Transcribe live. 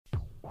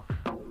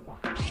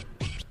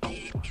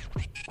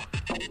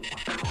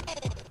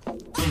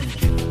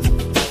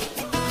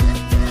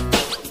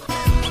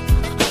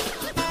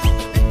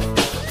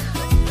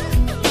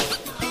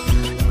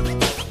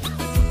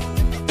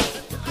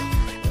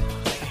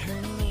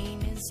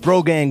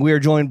Bro Gang, we are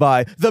joined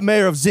by the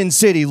mayor of Zin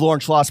City,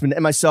 Lauren Schlossman,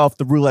 and myself,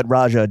 the Roulette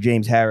Raja,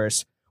 James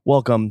Harris.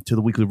 Welcome to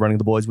the weekly Running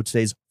the Boys, which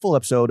today's full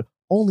episode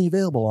only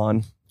available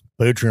on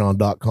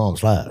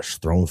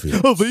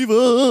Patreon.com/Thronefield. Viva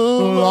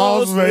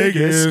Las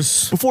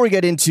Vegas. Before we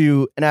get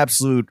into an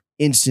absolute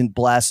instant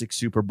blastic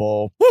Super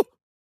Bowl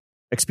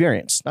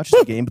experience, not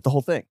just a game, but the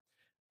whole thing.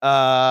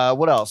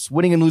 What else?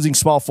 Winning and losing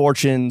small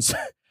fortunes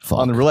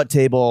on the roulette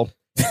table,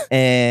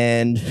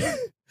 and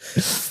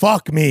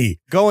fuck me.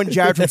 Going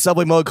Jared from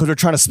Subway mode because we're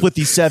trying to split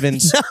these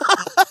sevens.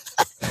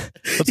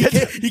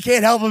 He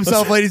can't help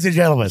himself, ladies and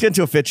gentlemen. Let's get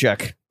into a fit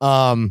check.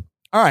 All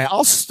right,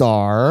 I'll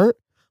start.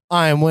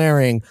 I am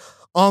wearing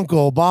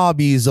Uncle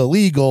Bobby's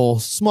illegal,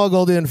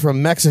 smuggled in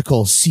from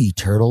Mexico sea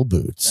turtle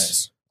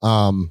boots.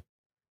 Nice.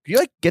 Do you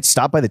like get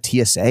stopped by the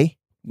TSA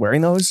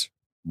wearing those?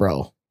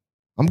 Bro,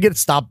 I'm getting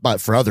stopped by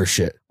for other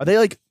shit. Are they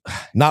like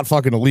not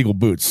fucking illegal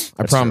boots?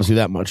 I promise true. you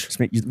that much.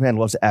 This man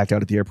loves to act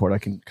out at the airport. I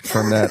can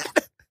confirm that.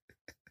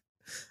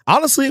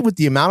 Honestly, with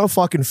the amount of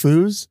fucking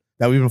foos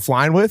that we've been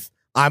flying with,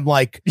 I'm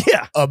like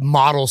a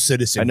model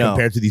citizen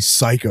compared to these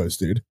psychos,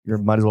 dude. You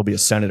might as well be a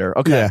senator.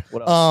 Okay. Yeah.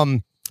 What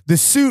else? The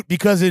suit,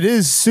 because it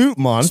is suit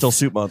month. Still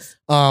suit month.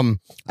 I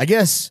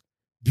guess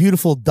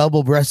beautiful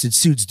double-breasted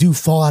suits do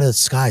fall out of the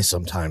sky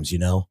sometimes, you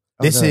know?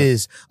 This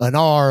is an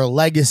R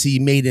Legacy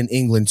made in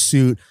England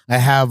suit. I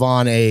have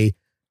on a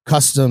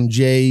custom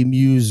J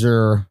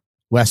Muser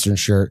Western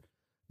shirt.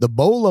 The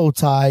bolo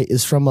tie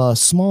is from a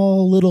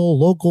small little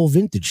local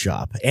vintage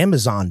shop,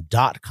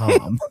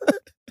 Amazon.com.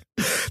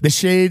 The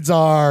shades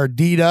are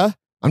Dita.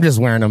 I'm just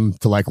wearing them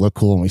to like look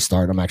cool when we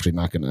start. I'm actually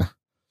not going to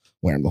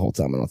wear them the whole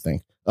time, I don't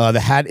think.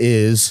 The hat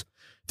is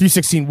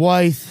 316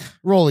 white,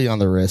 rolly on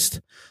the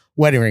wrist,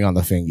 wedding ring on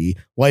the fingy,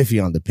 wifey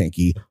on the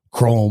pinky,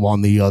 chrome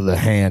on the other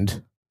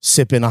hand,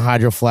 sipping a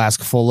hydro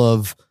flask full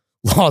of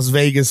Las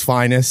Vegas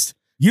finest.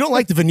 You don't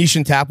like the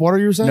Venetian tap water,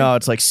 you were saying? No,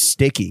 it's like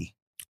sticky.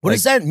 What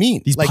does that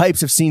mean? These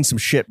pipes have seen some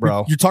shit,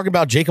 bro. You're talking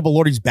about Jacob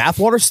Elordi's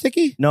bathwater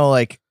sticky? No,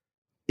 like,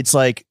 it's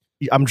like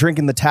I'm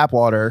drinking the tap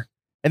water,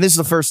 and this is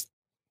the first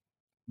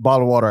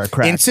bottle of water I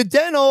cracked.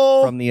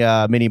 Incidental. From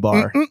the mini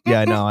bar.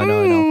 Yeah, I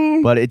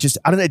know. But it just,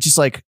 I don't know, it just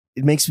like,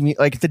 it makes me,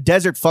 like, the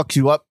desert fucks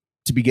you up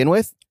to begin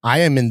with.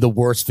 I am in the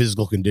worst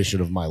physical condition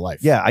of my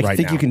life. Yeah, I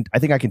think I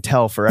can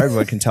tell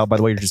everyone can tell by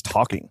the way you're just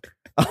talking.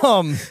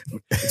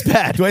 It's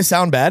bad. Do I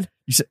sound bad?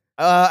 You said,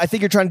 I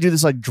think you're trying to do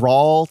this like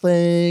drawl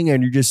thing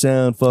and you just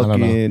sound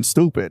fucking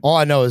stupid. All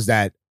I know is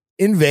that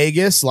in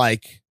Vegas,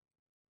 like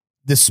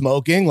the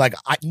smoking, like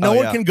no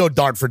one can go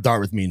dart for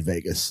dart with me in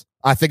Vegas.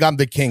 I think I'm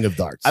the king of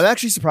darts. I'm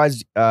actually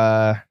surprised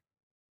at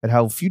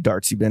how few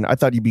darts you've been. I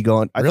thought you'd be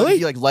going. I thought you'd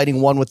be like lighting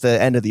one with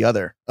the end of the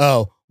other.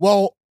 Oh,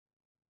 well,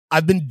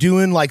 I've been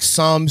doing like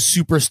some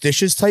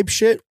superstitious type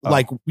shit.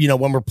 Like, you know,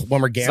 when we're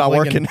gambling. It's not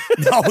working.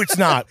 No, it's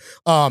not.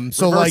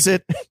 So reverse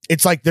like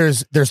it's like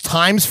there's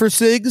times for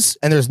cigs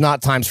and there's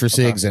not times for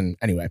cigs. And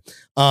anyway,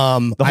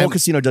 the whole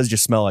casino does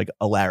just smell like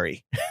a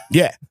Larry.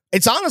 Yeah.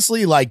 It's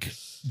honestly like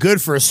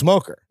good for a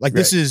smoker. Like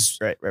this is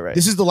right.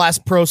 This is the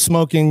last pro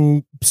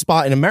smoking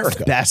spot in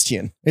America.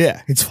 Bastion.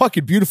 Yeah, it's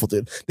fucking beautiful,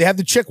 dude. They have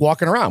the chick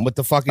walking around with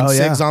the fucking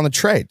cigs on the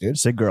tray, dude.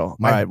 Sig girl.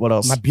 All right, what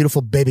else? My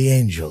beautiful baby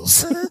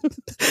angels.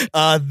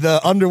 The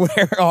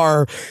underwear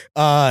are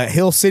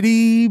Hill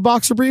City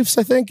boxer briefs,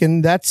 I think,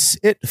 and that's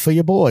it for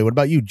your boy. What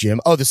about you, Jim?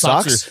 Oh, the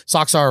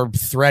socks are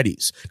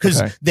threadies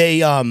because they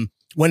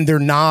when they're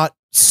not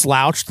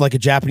slouched like a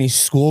Japanese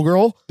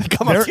schoolgirl, they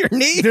come up to your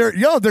knee.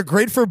 They're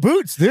great for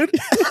boots, dude.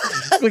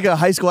 Like a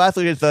high school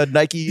athlete at the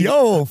Nike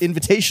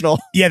Invitational.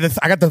 Yeah,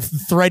 I got the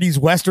Threadies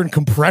Western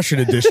compression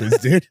editions,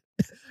 dude.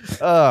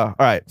 All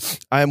right.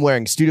 I am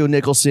wearing Studio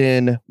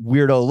Nicholson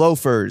weirdo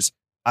loafers.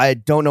 I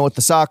don't know what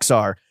the socks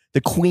are.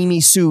 The Queenie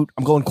suit,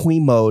 I'm going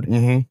queen mode,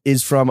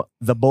 is from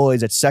the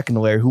boys at Second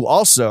Layer, who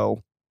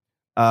also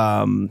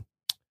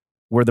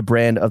were the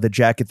brand of the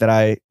jacket that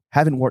I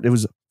haven't worn. It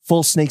was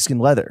full snakeskin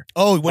leather.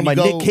 Oh, when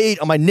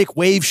on my Nick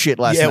Wave shit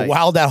last night. Yeah,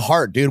 Wild at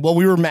Heart, dude. Well,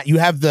 we were I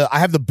have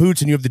the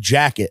boots and you have the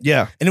jacket.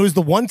 Yeah. And it was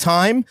the one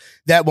time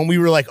that when we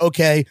were like,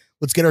 okay,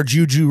 let's get our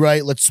juju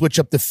right. Let's switch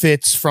up the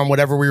fits from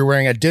whatever we were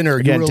wearing at dinner.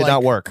 Again, did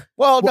not work.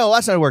 Well, no,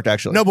 last night it worked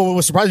actually. No, but what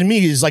was surprising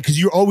me is like,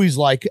 because you're always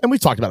like, and we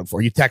talked about it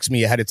before, you text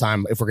me ahead of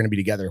time if we're going to be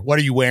together. What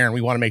are you wearing?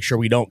 We want to make sure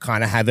we don't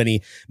kind of have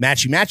any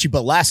matchy.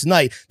 But last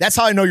night, that's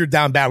how I know you're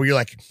down bad, where you're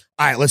like,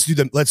 all right, let's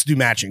do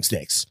matching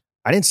snakes.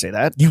 I didn't say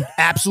that. You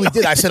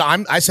absolutely did. I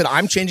said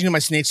I'm changing to my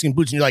snakeskin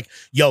boots, and you're like,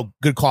 "Yo,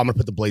 good call. I'm gonna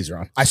put the blazer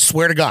on." I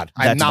swear to God,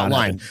 I'm not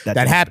lying.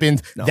 That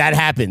happened. No. That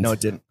happened. No, it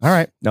didn't. All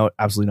right. No,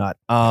 absolutely not.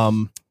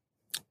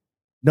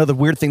 No, the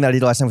weird thing that I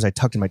did last time was I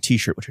tucked in my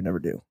t-shirt, which I never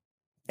do,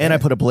 and I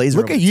put a blazer.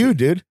 Look at you,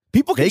 dude.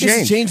 People can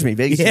change me.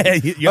 Vegas,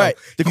 yeah. All right.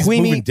 The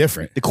Queenie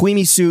different. The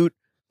Queenie suit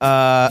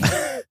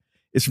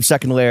is from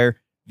Second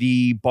Layer.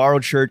 The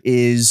borrowed shirt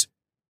is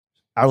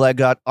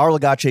Arlegace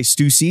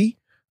Stussy.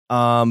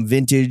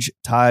 Vintage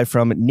tie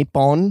from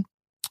Nippon.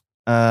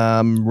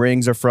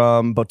 Rings are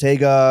from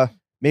Bottega,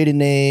 maiden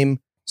name,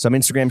 some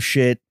Instagram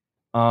shit.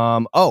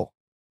 And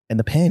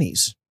the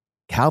panties,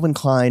 Calvin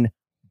Klein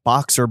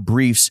boxer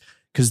briefs,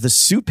 because the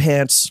suit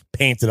pants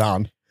painted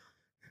on.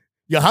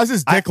 Yo, how's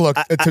his dick look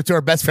to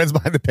our best friends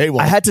behind the paywall?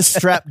 I had to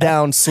strap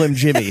down Slim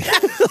Jimmy.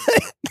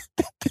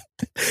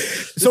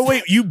 So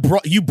wait,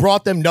 you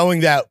brought them knowing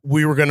that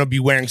we were going to be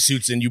wearing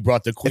suits, and you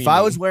brought the queen. If I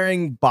was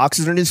wearing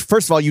boxes underneath,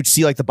 first of all, you'd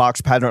see like the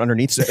box pattern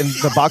underneath, and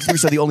the box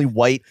briefs are the only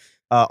white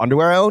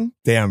underwear I own.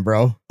 Damn,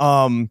 bro.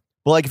 But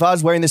like if I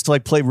was wearing this to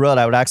like play roulette,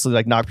 I would actually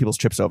like knock people's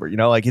chips over. You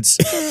know, like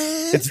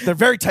they're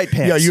very tight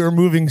pants. Yeah, you were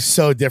moving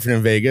so different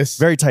in Vegas.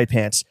 Very tight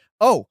pants.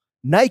 Oh,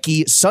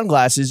 Nike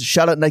sunglasses.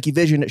 Shout out Nike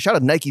Vision. Shout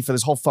out Nike for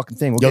this whole fucking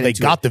thing. Yo, they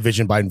got the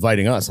vision by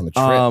inviting us on the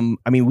trip.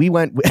 I mean, we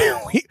went.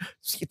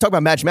 We talk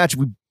about match.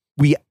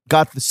 We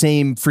got the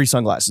same free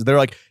sunglasses. They're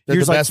like,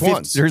 here's the like best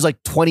ones. Here's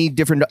like 20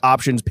 different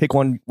options. Pick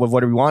one with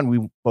whatever you want.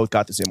 We both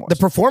got the same ones. The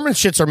performance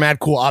shits are mad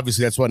cool.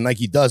 Obviously, that's what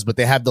Nike does. But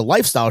they have the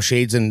lifestyle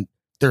shades, and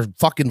they're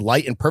fucking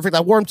light and perfect.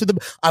 I wore them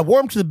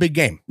to the big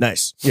game.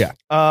 Nice. Yeah.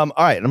 All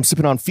right. And I'm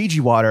sipping on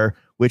Fiji water,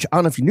 which I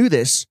don't know if you knew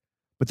this,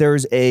 but there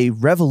was a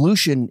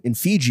revolution in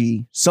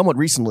Fiji somewhat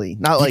recently.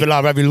 Not like Viva la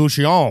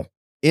revolution.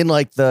 in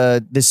like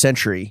this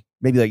century,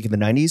 maybe like in the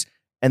 90s.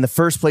 And the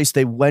first place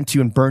they went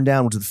to and burned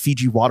down was the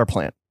Fiji water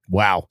plant.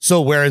 Wow.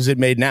 So where is it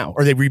made now?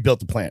 Or they rebuilt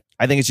the plant?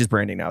 I think it's just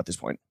branding now at this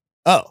point.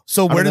 Oh,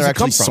 so where does it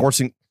come from?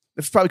 Sourcing.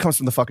 It probably comes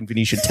from the fucking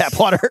Venetian tap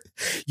water.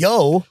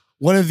 Yo,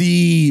 one of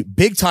the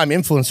big time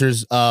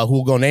influencers who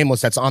will go nameless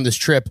that's on this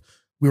trip,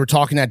 we were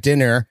talking at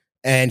dinner,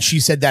 and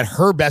she said that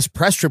her best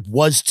press trip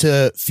was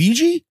to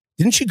Fiji.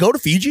 Didn't she go to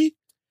Fiji?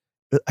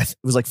 It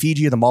was like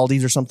Fiji or the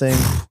Maldives or something.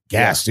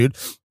 Gas, dude.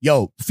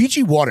 Yo,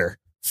 Fiji water.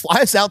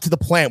 Fly us out to the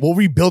plant. We'll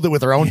rebuild it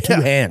with our own 2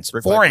 hands.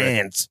 Brick 4 by brick.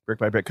 hands. Brick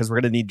by brick, because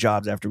we're going to need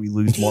jobs after we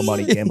lose more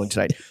money gambling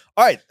tonight.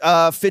 All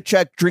right. Fit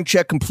check, drink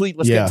check complete.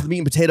 Let's get to the meat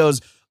and potatoes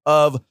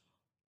of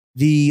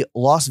the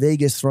Las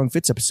Vegas Throwing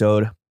Fits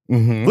episode.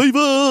 Mm-hmm.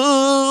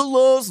 Viva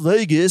Las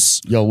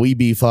Vegas. Yo, we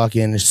be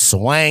fucking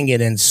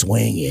swanging and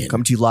swinging.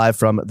 Coming to you live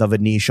from the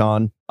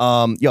Venetian.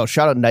 Yo,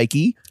 shout out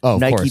Nike. Oh,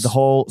 Nike, course. the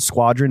whole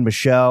squadron,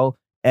 Michelle,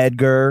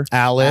 Edgar,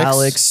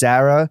 Alex,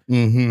 Sarah.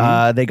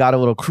 Mm-hmm. They got a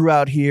little crew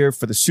out here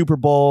for the Super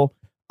Bowl.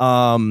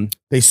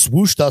 They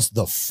swooshed us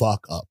the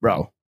fuck up,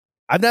 Bro.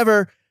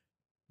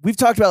 We've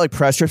talked about like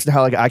press trips and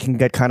how like I can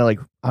get kind of like,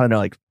 I don't know,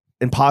 like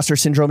imposter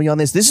syndrome on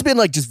this. This has been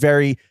like just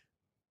very,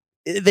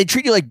 they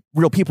treat you like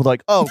real people. They're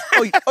like,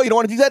 you don't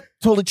want to do that?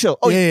 Totally chill.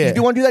 Oh, yeah.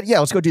 You want to do that? Yeah,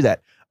 let's go do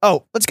that.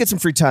 Oh, let's get some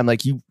free time.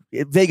 Like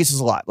Vegas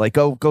is a lot. Like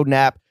go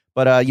nap,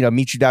 but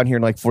meet you down here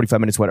in like 45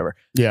 minutes, whatever.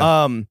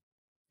 Yeah.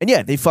 And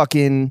yeah, they hooked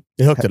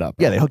it up.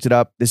 Yeah, they hooked it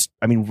up.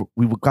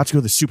 We got to go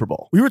to the Super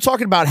Bowl. We were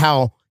talking about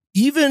how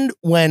even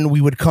when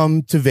we would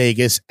come to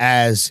Vegas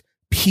as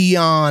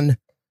peon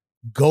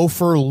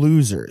gopher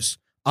losers,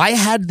 I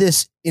had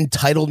this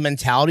entitled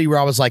mentality where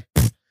I was like,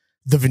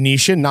 the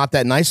Venetian, not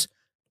that nice.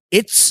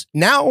 It's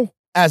now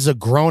as a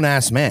grown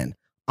ass man,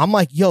 I'm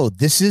like, yo,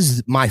 this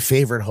is my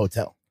favorite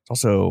hotel.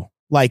 Also,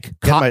 like,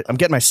 I'm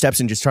getting my steps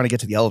in just trying to get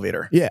to the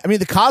elevator. Yeah, I mean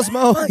the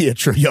Cosmo. Yeah,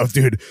 true. Yo,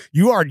 dude,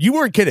 you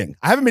weren't kidding.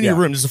 I haven't been in your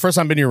room. This is the first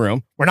time I've been in your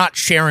room. We're not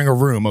sharing a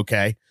room,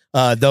 okay?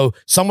 Though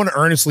someone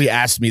earnestly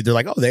asked me, they're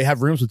like, "Oh, they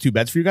have rooms with 2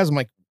 beds for you guys." I'm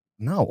like,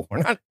 "No, we're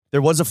not."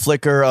 There was a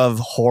flicker of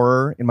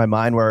horror in my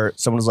mind where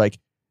someone was like,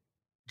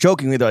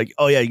 jokingly, they're like,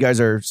 "Oh yeah, you guys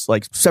are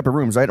like separate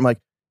rooms, right?" I'm like,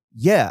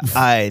 "Yeah,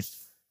 I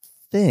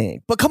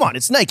think." But come on,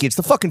 it's Nike. It's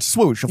the fucking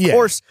swoosh. Of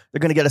course, they're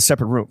gonna get us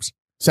separate rooms.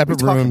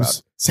 Separate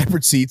rooms,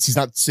 separate seats. He's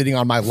not sitting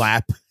on my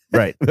lap.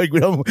 Right. Like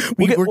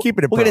we're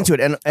keeping it. We'll get into it.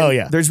 And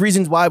there's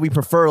reasons why we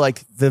prefer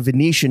like the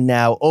Venetian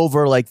now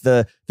over like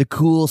the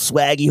cool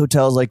swaggy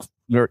hotels like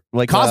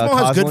Cosmo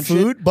has good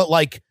food, but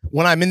like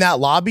when I'm in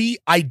that lobby,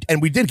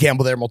 and we did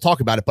gamble there and we'll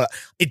talk about it, but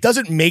it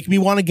doesn't make me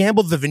want to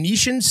gamble. The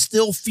Venetian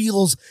still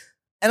feels,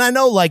 and I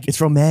know like it's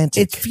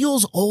romantic. It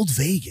feels old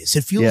Vegas.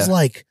 It feels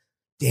like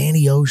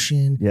Danny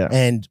Ocean. Yeah.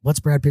 And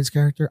what's Brad Pitt's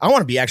character? I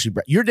want to be actually,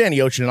 you're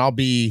Danny Ocean and I'll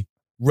be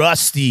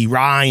Rusty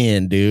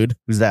Ryan, dude.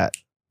 Who's that?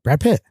 Brad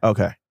Pitt.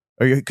 Okay.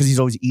 Because he's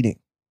always eating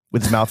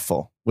with his mouth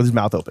full, with his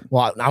mouth open.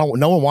 Well,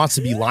 no one wants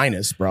to be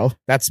Linus, bro.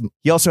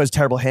 He also has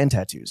terrible hand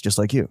tattoos, just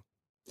like you.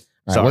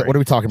 Right, sorry. What are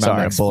we talking about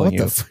next? I'm bullying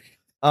you.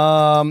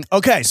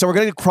 Okay, so we're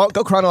gonna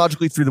go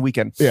chronologically through the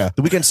weekend. Yeah,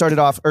 the weekend started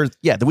off. We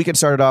had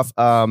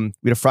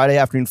a Friday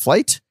afternoon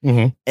flight,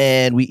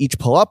 and we each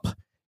pull up.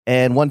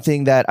 And one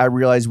thing that I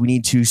realized we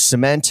need to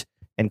cement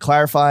and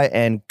clarify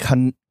and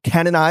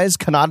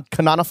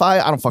canonify.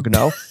 I don't fucking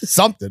know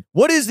something.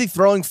 What is the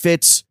Throwing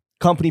Fits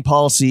company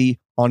policy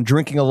on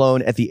drinking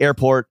alone at the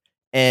airport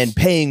and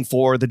paying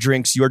for the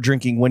drinks you're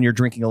drinking when you're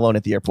drinking alone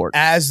at the airport?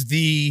 As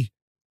the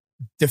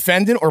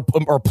defendant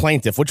or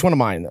plaintiff, which one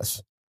am I in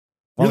this?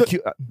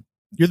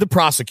 You're the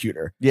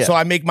prosecutor. Yeah. So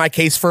I make my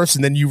case first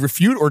and then you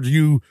refute, or do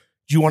you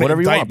want to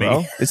indict me?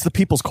 Bro. It's the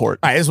people's court.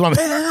 All right, this is what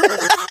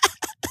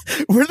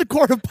we're the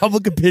court of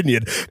public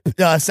opinion.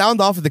 Sound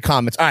off in the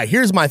comments. All right,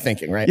 here's my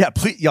thinking, right? Yeah,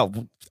 please. Yo,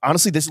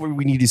 honestly, this is where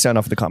we need to sound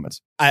off in the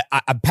comments.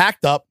 I'm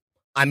packed up.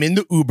 I'm in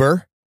the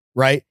Uber.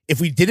 Right? If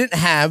we didn't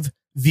have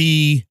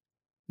the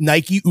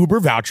Nike Uber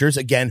vouchers,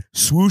 again,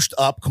 swooshed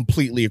up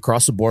completely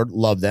across the board.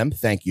 Love them.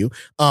 Thank you.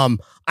 I'm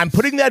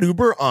putting that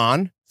Uber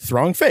on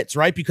Throwing Fits,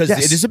 right? Because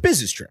it is a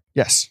business trip.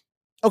 Yes.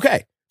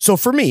 Okay. So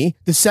for me,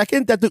 the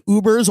second that the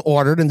Uber is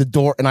ordered and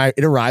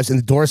it arrives and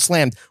the door is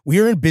slammed, we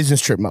are in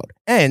business trip mode.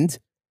 And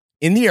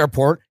in the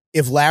airport,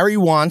 if Larry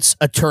wants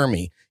a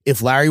Termy,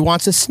 if Larry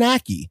wants a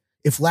snacky,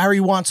 if Larry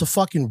wants a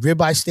fucking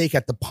ribeye steak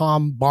at the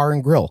Palm Bar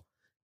and Grill,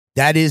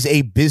 that is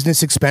a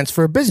business expense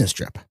for a business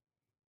trip.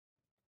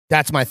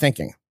 That's my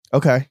thinking.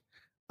 Okay.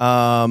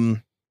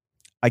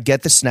 I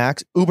get the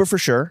snacks. Uber for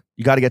sure.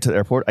 You got to get to the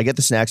airport. I get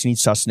the snacks. You need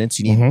sustenance.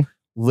 You need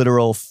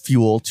literal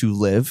fuel to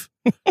live.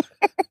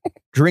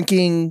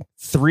 Drinking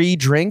 3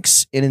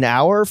 drinks in an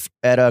hour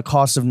at a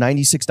cost of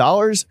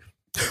 $96.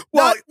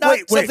 Well, not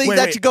something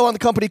that should go on the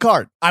company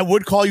card. I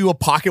would call you a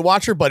pocket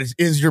watcher, but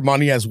is your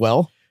money as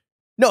well?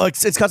 No,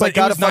 it's because I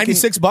got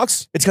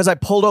 $96. It's because I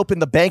pulled open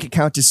the bank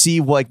account to see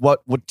what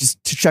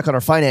just to check on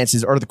our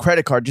finances, or the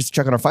credit card just to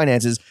check on our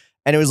finances,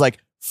 and it was like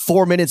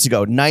 4 minutes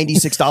ago,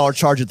 $96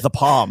 charge at the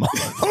Palm.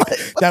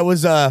 That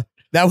was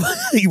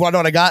you want to know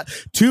what I got?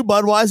 2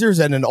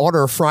 Budweisers and an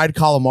order of fried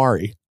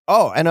calamari.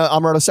 Oh, and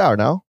Amaretto sour.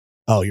 No.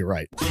 Oh, you're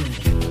right.